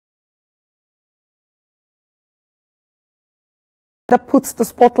that puts the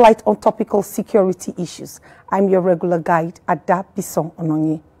spotlight on topical security issues. I'm your regular guide, Ada Bison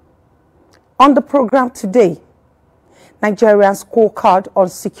Ononye. On the program today, Nigeria's scorecard on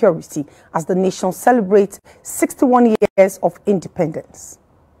security as the nation celebrates 61 years of independence.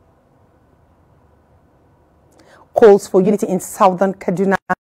 Calls for unity in southern Kaduna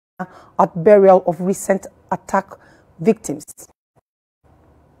at burial of recent attack victims.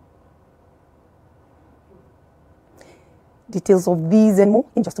 Details of these and more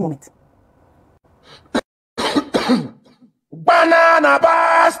in just a moment. Banana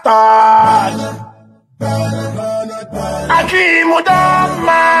bastard. Akimu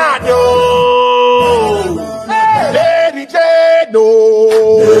damado. Lady Jado.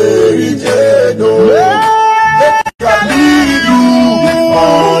 Lady Jado. Let me you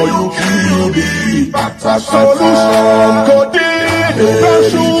before you kill me. Solution codeine. Brown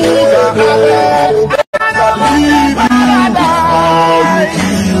sugar.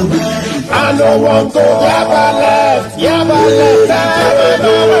 I don't want to yabba left,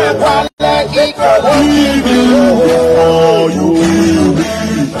 leave you before you kill me.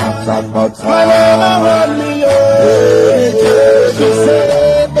 My mama run me away. She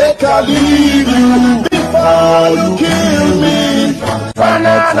said, make I leave you before you kill me.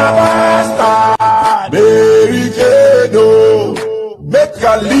 Banana bastard, Mary Jado. Make I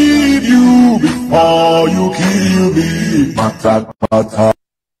leave you before you kill me.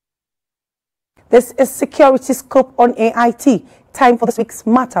 This is Security Scope on AIT. Time for this week's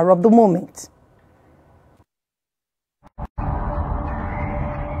matter of the moment.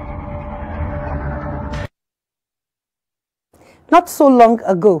 Not so long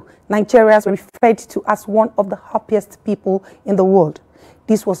ago, Nigerians were referred to as one of the happiest people in the world.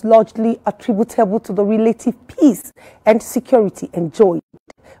 This was largely attributable to the relative peace and security enjoyed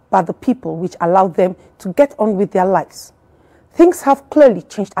by the people, which allowed them to get on with their lives. Things have clearly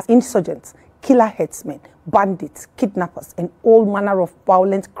changed as insurgents, killer headsmen, bandits, kidnappers, and all manner of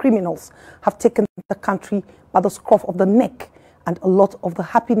violent criminals have taken the country by the scruff of the neck, and a lot of the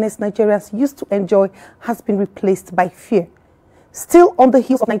happiness Nigerians used to enjoy has been replaced by fear. Still on the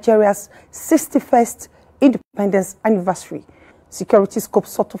heels of Nigeria's 61st independence anniversary, Security Scope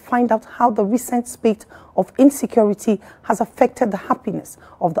sought to find out how the recent spate of insecurity has affected the happiness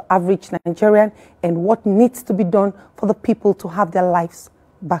of the average Nigerian and what needs to be done for the people to have their lives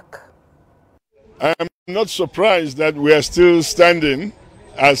back. I am not surprised that we are still standing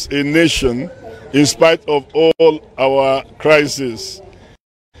as a nation in spite of all our crises.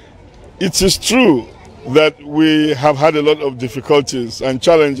 It is true that we have had a lot of difficulties and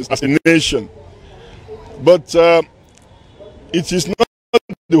challenges as a nation, but it is not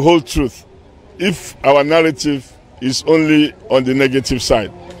the whole truth if our narrative is only on the negative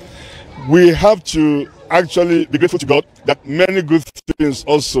side. We have to actually be grateful to God that many good things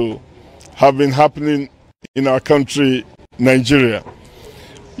also have been happening in our country, Nigeria.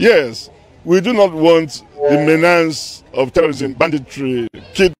 Yes, we do not want the menace of terrorism, banditry,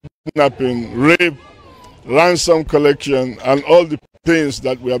 kidnapping, rape, ransom collection, and all the pains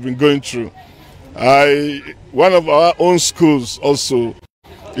that we have been going through. One of our own schools also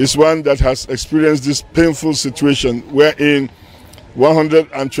is one that has experienced this painful situation wherein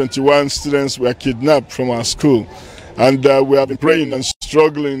 121 students were kidnapped from our school. And we have been praying and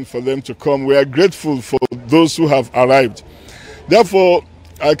struggling for them to come. We are grateful for those who have arrived. Therefore,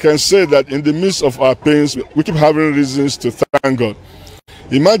 I can say that in the midst of our pains, we keep having reasons to thank God.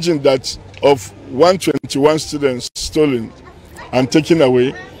 Imagine that of 121 students stolen and taken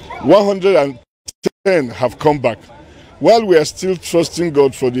away, 110 have come back. While we are still trusting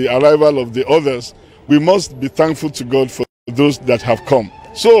God for the arrival of the others, we must be thankful to God for those that have come.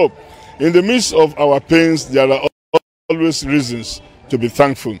 So, in the midst of our pains, there are always reasons to be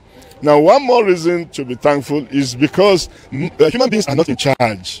thankful. Now, one more reason to be thankful is because human beings are not in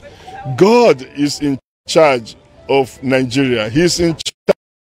charge. God is in charge of Nigeria. He is in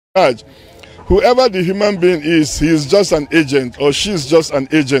charge. Whoever the human being is, he is just an agent or she is just an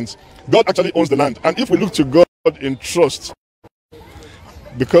agent. God actually owns the land. And if we look to God in trust,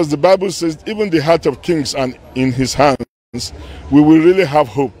 because the Bible says even the heart of kings are in his hands, we will really have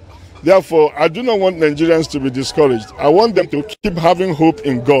hope. Therefore, I do not want Nigerians to be discouraged. I want them to keep having hope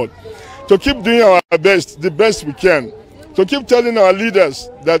in God, to keep doing our best, the best we can, to keep telling our leaders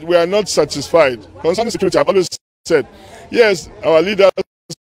that we are not satisfied. Concerning security, I've always said, yes, our leaders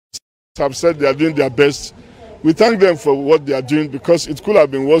have said they are doing their best. We thank them for what they are doing because it could have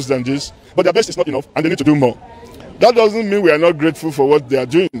been worse than this, but their best is not enough and they need to do more. That doesn't mean we are not grateful for what they are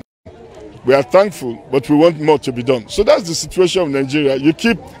doing. We are thankful, but we want more to be done. So that's the situation of Nigeria. You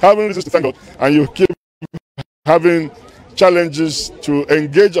keep having reasons to thank God, and you keep having challenges to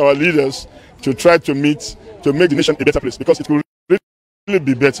engage our leaders to try to make the nation a better place, because it will really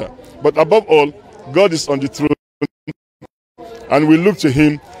be better. But above all, God is on the throne, and we look to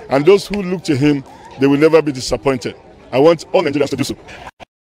him, and those who look to him, they will never be disappointed. I want all Nigerians to do so.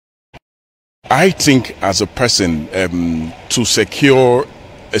 I think as a person, to secure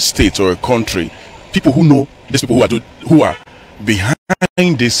a state or a country, people who know, these people who are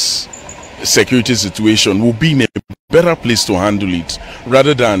behind this security situation will be in a better place to handle it,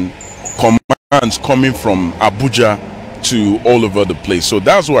 rather than commands coming from Abuja to all over the place. So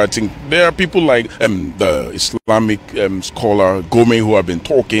that's why I think there are people like the Islamic scholar Gome, who have been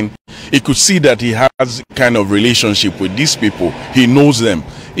talking. He could see that he has kind of relationship with these people. He knows them.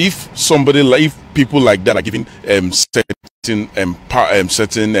 If people like that are given certain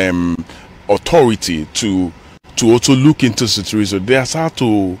authority to also look into situation, there's how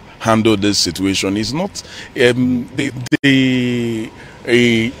to handle this situation. It's not when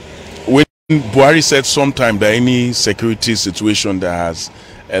Buhari said sometime that any security situation that has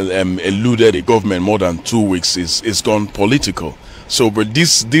eluded a government more than 2 weeks is gone political. So, but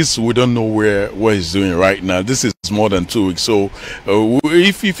this we don't know where he's doing right now. This is more than 2 weeks. So,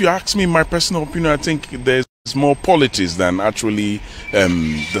 if you ask me my personal opinion, I think there's more politics than actually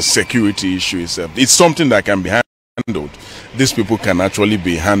the security issue itself. It's something that can be handled. These people can actually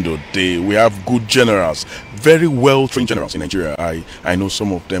be handled. We have good generals, very well trained generals in Nigeria. I know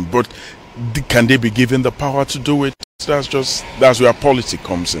some of them, but can they be given the power to do it? That's where politics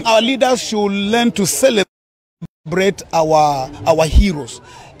comes in. Our leaders should learn to celebrate our heroes.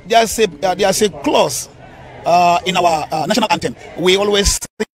 There's a clause in our national anthem. We always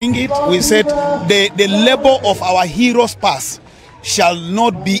sing it. We said the labor of our heroes past shall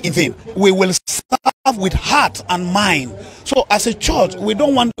not be in vain. We will serve with heart and mind. So as a church, we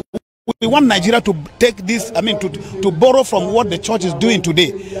want Nigeria to take this, to borrow from what the church is doing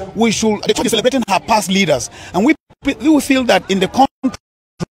today. The church is celebrating her past leaders, and we feel that in the country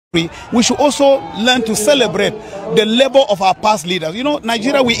we should also learn to celebrate the labor of our past leaders. You know,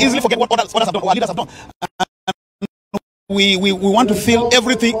 Nigeria, we easily forget what others have done, our leaders have done. We want to feel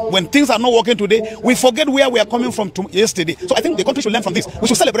everything. When things are not working today, we forget where we are coming from yesterday. So I think the country should learn from this. We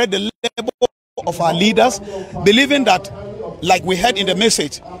should celebrate the labor of our leaders, believing that, like we heard in the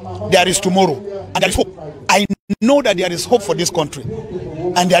message, there is tomorrow and there is hope. I know that there is hope for this country,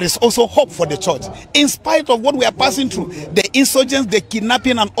 and there is also hope for the church. In spite of what we are passing through, the insurgents, the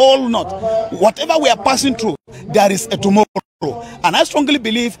kidnapping and all not, whatever we are passing through, there is a tomorrow. And I strongly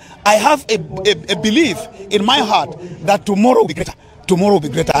believe, I have a belief in my heart that tomorrow will be greater. Tomorrow will be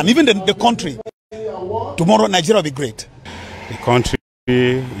greater. And even the country, tomorrow Nigeria will be great. The country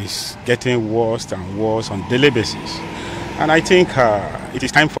is getting worse and worse on a daily basis. And I think it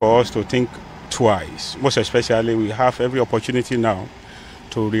is time for us to think twice. Most especially, we have every opportunity now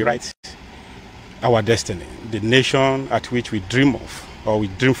to rewrite our destiny, the nation at which we dream of, or we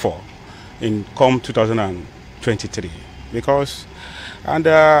dream for, in come 2023. Because, and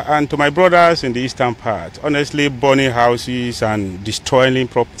to my brothers in the eastern part, honestly, burning houses and destroying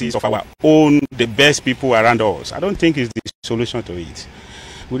properties of our own, the best people around us, I don't think is the solution to it.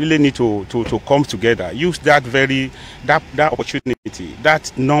 We really need to come together, use that opportunity,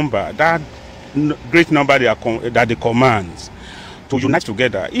 that number, that great number that they command, to unite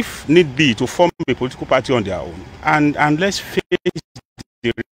together, if need be, to form a political party on their own, and let's face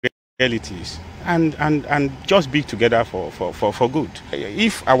the realities and just be together for good.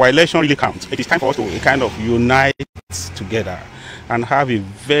 If our election really counts, it is time for us to kind of unite together and have a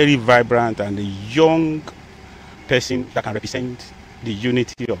very vibrant and a young person that can represent the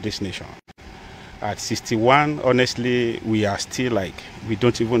unity of this nation. At 61, honestly, we are still like, we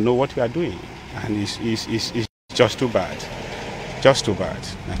don't even know what we are doing, and it's just too bad. Just too bad.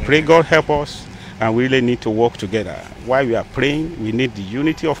 I pray God help us, and we really need to work together. While we are praying, we need the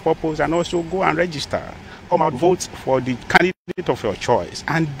unity of purpose, and also go and register. Come out, vote for the candidate of your choice,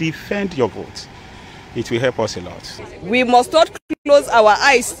 and defend your vote. It will help us a lot. We must not close our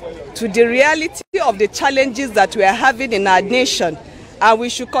eyes to the reality of the challenges that we are having in our nation, and we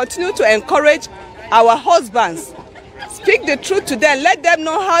should continue to encourage our husbands. Speak the truth to them. Let them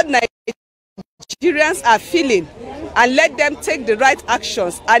know how Nigerians are feeling, and let them take the right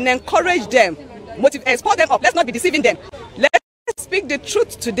actions and encourage them, support them up. Let's not be deceiving them. Let's speak the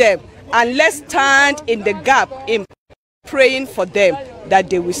truth to them, and let's stand in the gap in praying for them that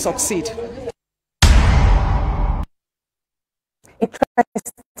they will succeed.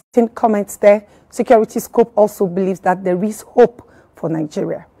 Interesting comments there. Security Scope also believes that there is hope for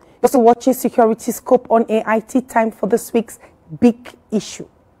Nigeria. You're also watching Security Scope on AIT. Time for this week's big issue.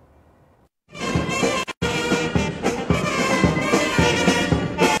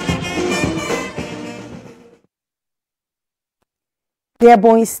 The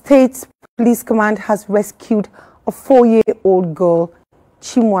Ebonyi State Police Command has rescued a 4-year-old girl,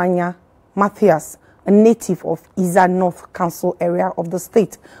 Chimwanya Matthias, a native of Iza North Council area of the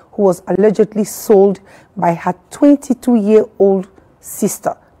state, who was allegedly sold by her 22-year-old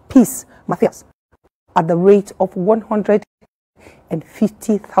sister, Peace Matthias, at the rate of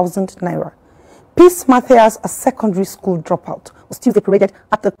 150,000 naira. Peace Matthias, a secondary school dropout, was Tuesday paraded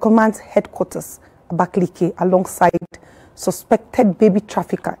at the command's headquarters, Abakaliki, alongside suspected baby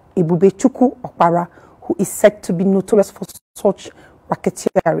trafficker Ebube Chukwu Okpara, who is said to be notorious for such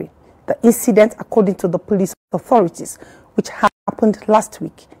racketeering. The incident, according to the police authorities, which happened last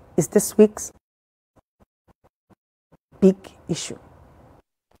week, is this week's big issue.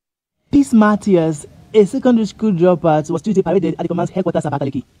 Peace Matthias, a secondary school dropout, was Tuesday paraded at the command's headquarters at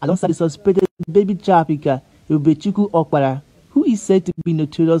Abakaliki, alongside the suspected baby trafficker Ebube Chukwu Okpara, who is said to be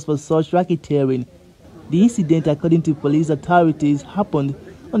notorious for such racketeering. The incident, according to police authorities, happened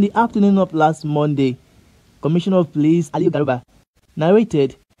on the afternoon of last Monday. Commissioner of Police Ali Garuba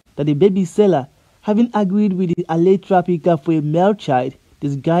narrated that the baby seller, having agreed with the alleged trafficker for a male child,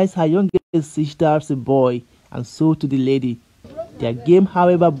 disguised her youngest sister as a boy and sold to the lady. Their game,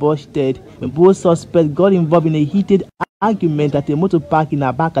 however, busted when both suspects got involved in a heated argument at a motor park in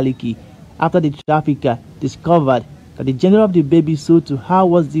Abakaliki after the trafficker discovered that the gender of the baby sold to her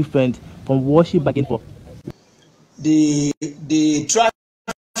was different from what she bargained for. The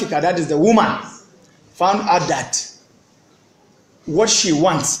trafficker, that is the woman, found out that what she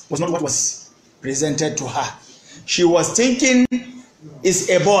wants was not what was presented to her. She was thinking it's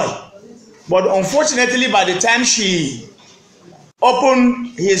a boy, but unfortunately by the time she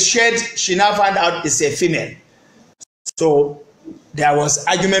opened his shed, she now found out it's a female. So there was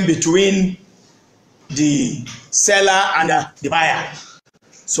argument between the seller and the buyer.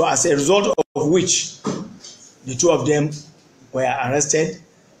 So as a result of which the two of them were arrested.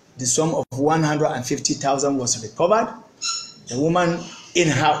 The sum of 150,000 was recovered. The woman, in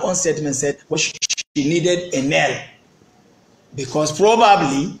her own statement, said she needed a male because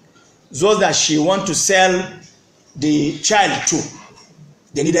probably those that she want to sell the child to,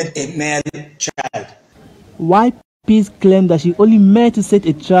 they needed a male child. Why Peace claimed that she only meant to set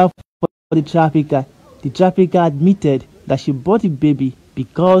a trap for the trafficker admitted that she bought the baby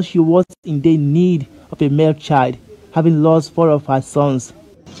because she was in the need of a male child, having lost 4 of her sons.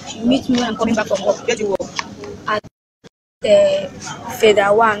 She meets me when I'm coming back from work, at the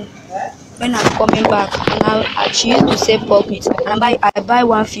Feather One. When I'm coming back, and she used to sell puppies, and I buy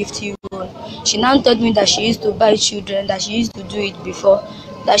 150 euro. She now told me that she used to buy children, that she used to do it before,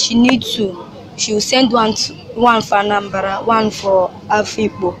 that she needs to. She will send one for Anambra, one for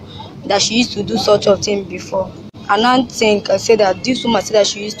Afikpo, that she used to do such a thing before. And I said that this woman said that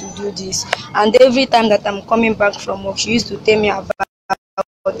she used to do this. And every time that I'm coming back from work, she used to tell me about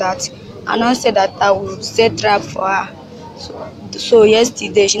that. And I said that I would set trap for her. So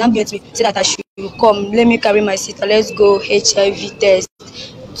yesterday, she now met me, said that I should come, let me carry my sister, let's go HIV test.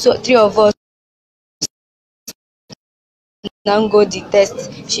 So 3 of us now go the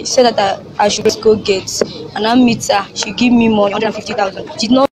test. She said that I should go get. And I meet her, she give me money, 150,000. She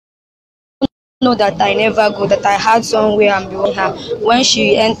did not know that I never go, that I had somewhere and be with her. When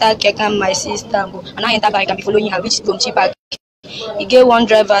she entered Kekan, my sister go, and I enter bike and be following her, which Gomchi Park. He gave one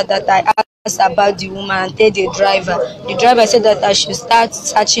driver that I asked about the woman and tell the driver. The driver said that I should start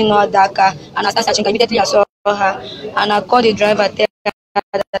searching all that car, and I started searching. Immediately I saw her, and I called the driver, tell her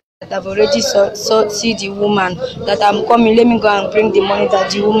that I've already see the woman, that I'm coming, let me go and bring the money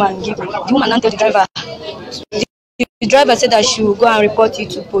that the woman give me. The woman now told the driver. The driver said that she will go and report it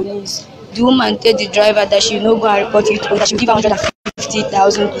to police. The woman told the driver that she will not go and report it to police, that she will give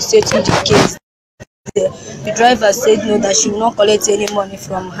 150,000 to settle the case. The driver said no, that she will not collect any money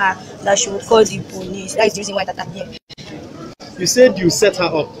from her, that she will call the police. That is the reason why that I'm here. You said you set her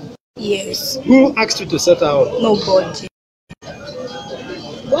up? Yes. Who asked you to set her up? Nobody.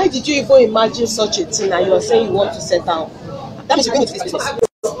 Why did you even imagine such a thing and you are saying you want to set her up? That means you're going to this business.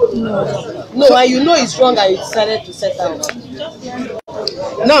 No, and you know it's wrong and you decided to set her up.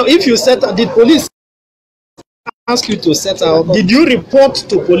 Now, if you set her, did police ask you to set her up? Did you report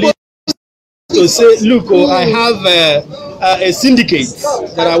to police to say, look, I have a syndicate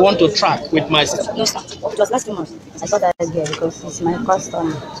that I want to track with my sister? No, sir. It was last 2 months. I saw that girl because it's my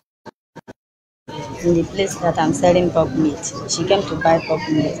customer. In the place that I'm selling pork meat, she came to buy pork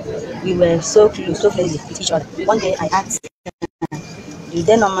meat. We were so close, so friendly with each other. One day I asked her, do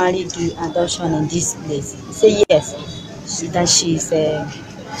they normally do adoption in this place? She said yes.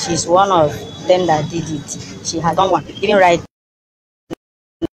 She's one of them that did it. She had done one. Even right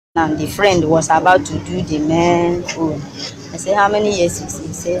now, the friend was about to do the man's own. I say, how many years? He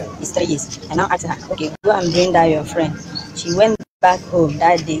said, it's 3 years. I now asked her, okay, go and bring that your friend. She went back home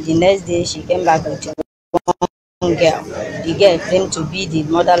that day. The next day, she came back with one girl. The girl claimed to be the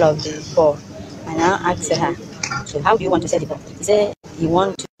mother of the boy. I now asked her, so how do you want to set it up? He said he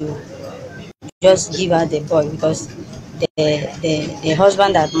wants to just give her the boy because the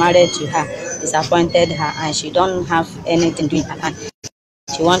husband that married to her disappointed her and she don't have anything to do in her hand.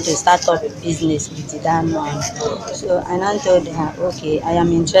 She wants to start up a business with that man. So I now told her, okay, I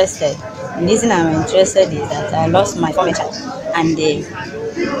am interested. The reason I'm interested is that I lost my former child and the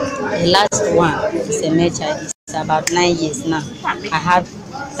last one is a male child. It's about 9 years now. I have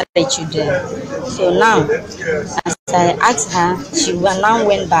 3 children. So now, as I asked her, she now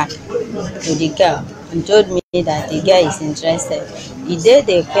went back to the girl and told me that the girl is interested. The day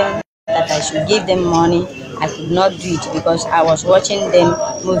they came that I should give them money, I could not do it because I was watching them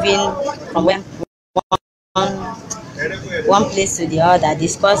moving from one place to the other,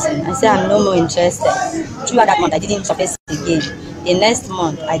 discussing. I said, I'm no more interested. Throughout that month, I didn't surface again. The next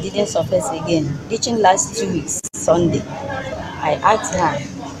month, I didn't surface again. Reaching last 2 weeks, Sunday, I asked her,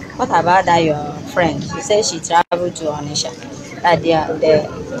 what about that your friend? She said she traveled to Onitsha. That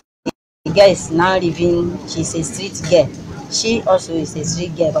the girl is now living, she's a street girl. She also is a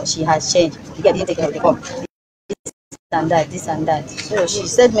street girl, but she has changed. The girl didn't take care of the boy. This and that. So she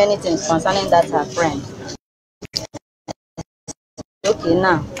said many things concerning that her friend. Okay,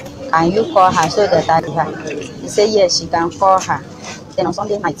 now, can you call her so that I her? She said yes, she can call her. Then on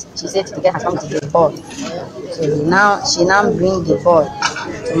Sunday night, she said the girl has come to the boy. So she now bring the boy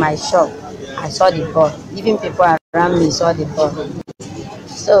to my shop. I saw the boy. Even people around me saw the boy.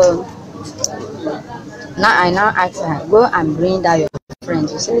 So now I asked her, go and bring that your friend.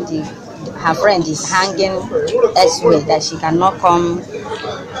 She said her friend is hanging elsewhere, that she cannot come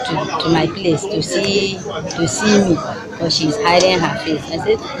to my place to see me, because she's hiding her face. I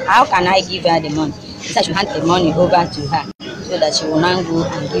said, how can I give her the money? She said I should hand the money over to her so that she will not go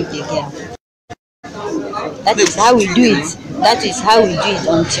and give the girl. That is how we do it. That is how we do it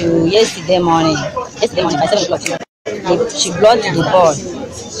until yesterday morning. Yesterday morning by 7 o'clock, she brought the boy.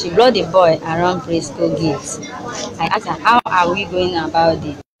 She brought the boy around Frisco Gate. I asked her, how are we going about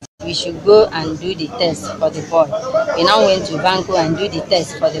it? We should go and do the test for the boy. We now went to Vanco and do the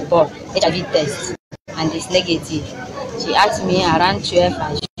test for the boy, HIV test, and it's negative. She asked me around 12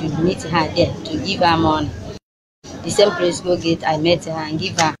 I should meet her there to give her money. The same Frisco Gate, I met her and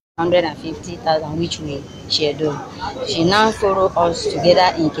give her 150,000, which we shared. She now followed us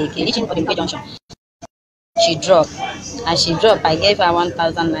together in KK, reaching for the junction. She dropped. As she dropped, I gave her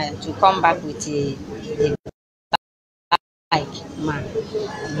 1,000 naira to come back with a bike man.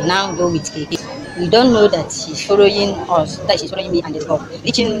 We now go with KK. We don't know that she's following us, that she's following me and the boy.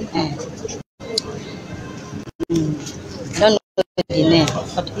 Reaching, don't know the name,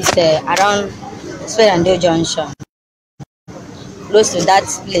 but it's around Sperando Junction. Close to that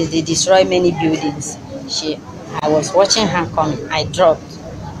place, they destroy many buildings. I was watching her coming. I dropped.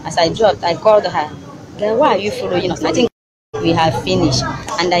 As I dropped, I called her. Girl, why are you following us? I think we have finished,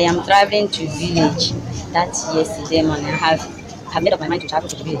 and I am traveling to village. That's yesterday morning. I have made up my mind to travel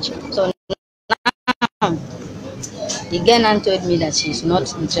to the village. So now, the girl told me that she's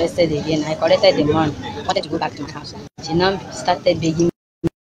not interested again. I collected the money. I wanted to go back to my house. She now started begging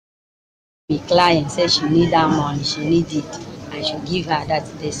me. Client said she need that money. She need it. I should give her that.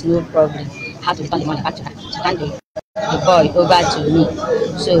 There's no problem. I have to return the money back to her. She can't do it. The boy over to me.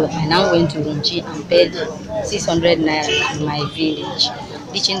 So I now went to Rumchi and paid 600 naira to my village.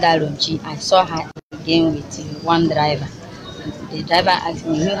 Reaching that Rumchi, I saw her again with one driver. The driver asked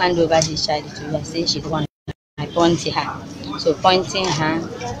me, who hand over this child to you? I said she's one. I pointed her. So pointing her,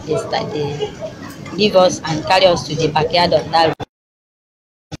 they leave us and carry us to the backyard of that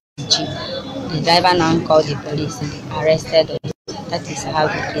Rumchi. The driver now called the police and they arrested us. That is how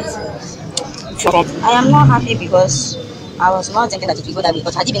the case was. I am not happy because I was not thinking that it would go that way.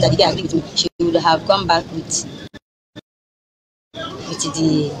 But had it been that the girl agreed with me, she would have come back with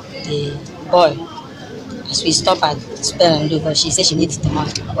the boy as we stop at Spell and do. But she said she needs the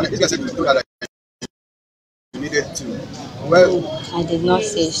money. This guy said you told her that you needed to. Well, I did not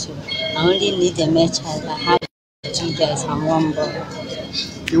say so. I only need a male child. I have 2 girls and 1 boy.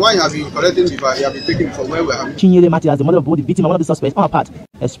 The one you have been collecting before, you have been taking from where we are. Chinyere Matias, the mother of both the victim and one of the suspects, on her part,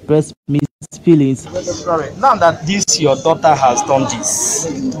 expressed mixed feelings. Sorry, now that your daughter has done this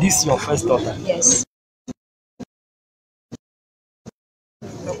is your first daughter. Yes.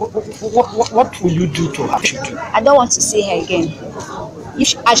 What will you do to her? I don't want to see her again.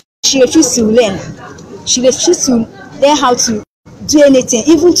 If she refuses to learn, she refuses to learn how to do anything,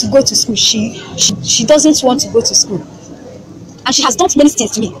 even to go to school. She doesn't want to go to school. and she has done many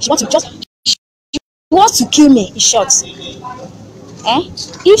things to me. She wants to kill me in short.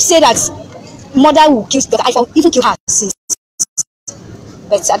 If say that mother will kill, but I will even kill her.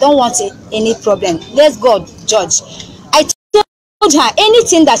 But I don't want any problem. Let God judge. I told her,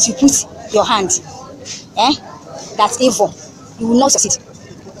 anything that you put your hand, that's evil, you will not succeed.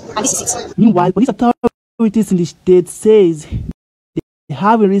 And this is it. Meanwhile, police authorities in the state says they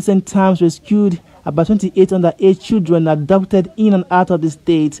have in recent times rescued about 28 underage children adopted in and out of the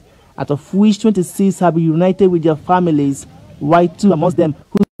state, out of which 26 have been reunited with their families, while 2 amongst them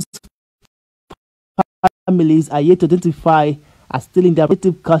whose families are yet to identify are still in their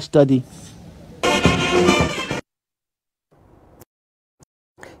relative custody.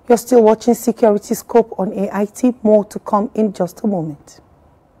 You're still watching Security Scope on AIT. More to come in just a moment.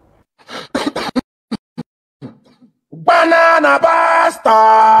 Banana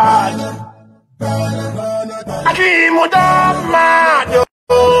bastard.